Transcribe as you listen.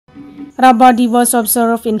Rabha Divas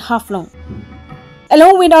observed in Haflong.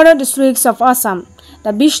 Along with other districts of Assam,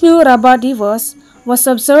 the Bishnu Rabha Divas was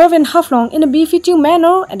observed in Haflong in a befitting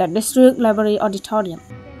manner at the district library auditorium.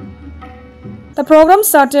 The program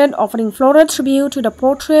started offering floral tribute to the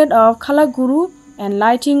portrait of Kala Guru and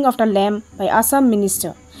lighting of the lamp by Assam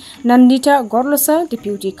Minister Nandita Gorlosa,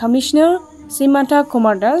 Deputy Commissioner Simanta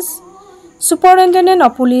Kumar Das, Superintendent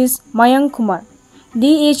of Police Mayank Kumar,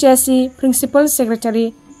 DHSC Principal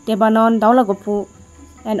Secretary Debanon Daulagopu,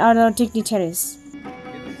 and other dignitaries.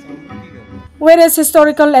 Whereas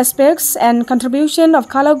historical aspects and contribution of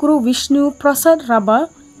Kala Guru Vishnu Prasad Rabha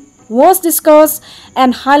was discussed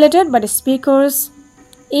and highlighted by the speakers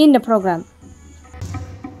in the program.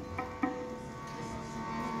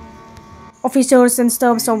 Officers and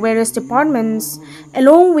staffs of various departments,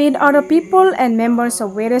 along with other people and members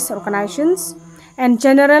of various organizations and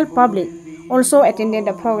general public, also attended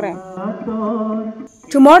the program.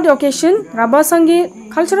 To mark the occasion, Rabha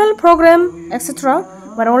Sangeet, cultural program, etc.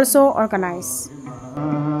 were also organized.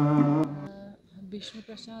 Bishnu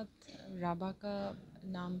Prasad Rabha का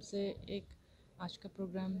नाम से एक आज का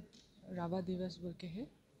programme Rabha दिवस बोल के है।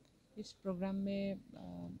 इस प्रोग्राम में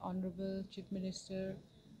ऑनरेबल चीफ मिनिस्टर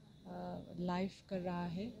लाइव कर रहा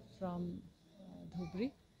है फ्रॉम धुबरी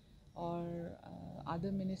और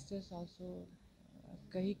अदर मिनिस्टर्स आल्सो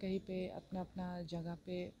कहीं कहीं पे अपना अपना जगह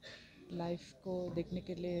पे लाइव को देखने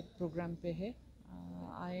के लिए प्रोग्राम पे है।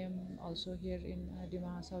 I am also here in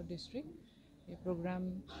Dima south district. ये प्रोग्राम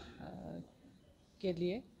के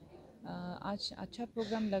लिए आज अच्छा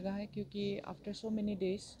प्रोग्राम लगा है क्योंकि after so many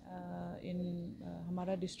days in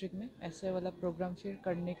हमारा डिस्ट्रिक्ट में ऐसे वाला प्रोग्राम फिर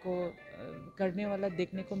करने वाला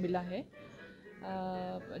देखने को मिला है।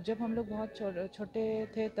 जब हम लोग बहुत छोटे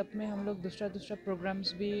थे तब में हम लोग दूसरा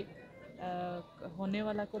प्रोग्राम्स भी होने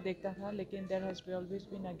वाला को देखता था, लेकिन there has always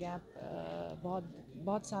been a gap.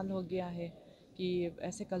 बहुत साल हो गया है कि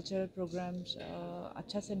ऐसे कल्चरल प्रोग्राम्स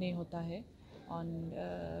अच्छा से नहीं होता है ऑन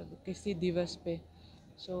किसी दिवस पे।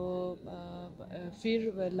 सो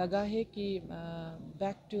फिर लगा है कि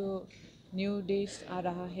बैक टू न्यू डेज आ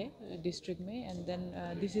रहा है डिस्ट्रिक्ट में, and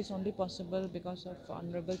then this is only possible because of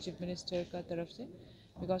honourable chief minister का तरफ से,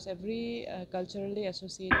 because every culturally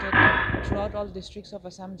associated through out all districts of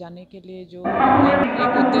Assam जाने के लिए जो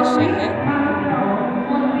एक उद्देश्य है,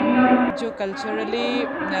 जो कल्चरली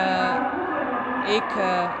एक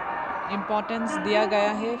इम्पोर्टेंस दिया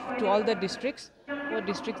गया है टू ऑल द डिस्ट्रिक्ट्स, वो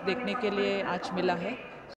डिस्ट्रिक्ट्स देखने के लिए आज मिला है।